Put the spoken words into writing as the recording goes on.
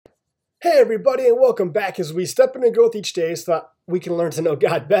Hey everybody, and welcome back as we step into growth each day so that we can learn to know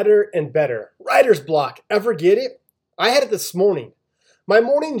God better and better. Writer's block, ever get it? I had it this morning. My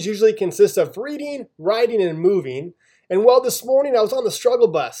mornings usually consist of reading, writing, and moving, and this morning I was on the struggle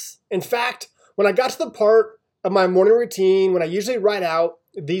bus. In fact, when I got to the part of my morning routine when I usually write out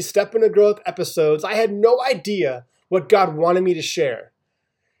these step into growth episodes, I had no idea what God wanted me to share.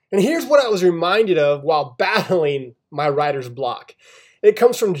 And here's what I was reminded of while battling my writer's block. It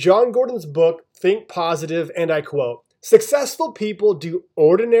comes from John Gordon's book, Think Positive, and I quote, "Successful people do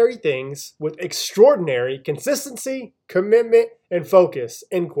ordinary things with extraordinary consistency, commitment, and focus,"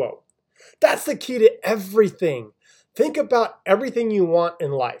 end quote. That's the key to everything. Think about everything you want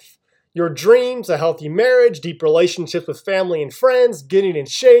in life. Your dreams, a healthy marriage, deep relationships with family and friends, getting in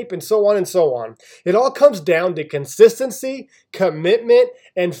shape, and so on and so on. It all comes down to consistency, commitment,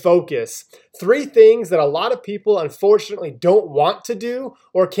 and focus. Three things that a lot of people unfortunately don't want to do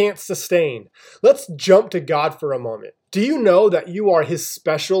or can't sustain. Let's jump to God for a moment. Do you know that you are His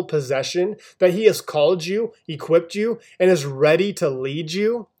special possession, that He has called you, equipped you, and is ready to lead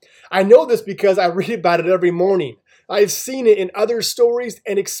you? I know this because I read about it every morning. I've seen it in other stories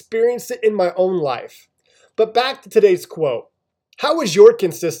and experienced it in my own life. But back to today's quote. How is your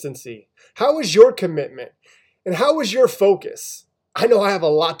consistency? How is your commitment? And how is your focus? I know I have a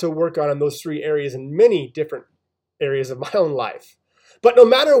lot to work on in those three areas in many different areas of my own life. But no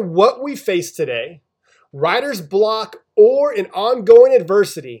matter what we face today, writer's block or an ongoing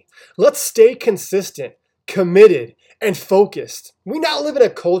adversity, let's stay consistent, committed, and focused. We now live in a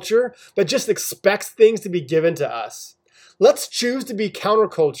culture that just expects things to be given to us. Let's choose to be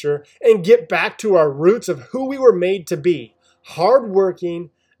counterculture and get back to our roots of who we were made to be: hardworking,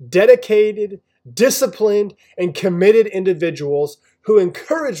 dedicated, disciplined, and committed individuals who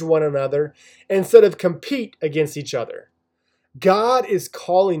encourage one another instead of compete against each other. God is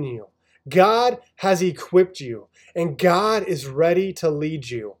calling you. God has equipped you, and God is ready to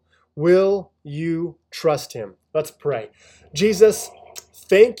lead you. Will you trust Him? Let's pray. Jesus,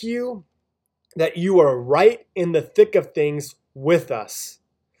 thank you that you are right in the thick of things with us.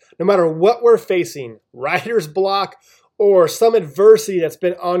 No matter what we're facing, writer's block or some adversity that's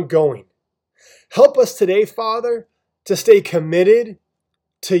been ongoing, help us today, Father, to stay committed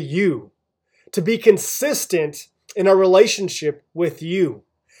to you, to be consistent in our relationship with you.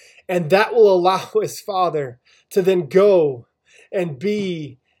 And that will allow us, Father, to then go and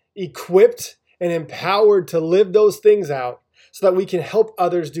be equipped and empowered to live those things out so that we can help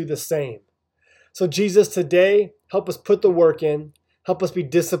others do the same. So Jesus, today, help us put the work in, help us be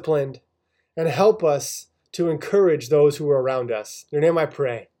disciplined, and help us to encourage those who are around us. In your name I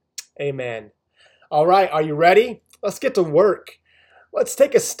pray. Amen. All right, are you ready? Let's get to work. Let's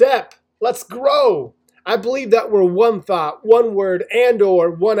take a step. Let's grow. I believe that we're one thought, one word,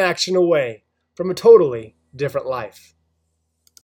 and/or one action away from a totally different life.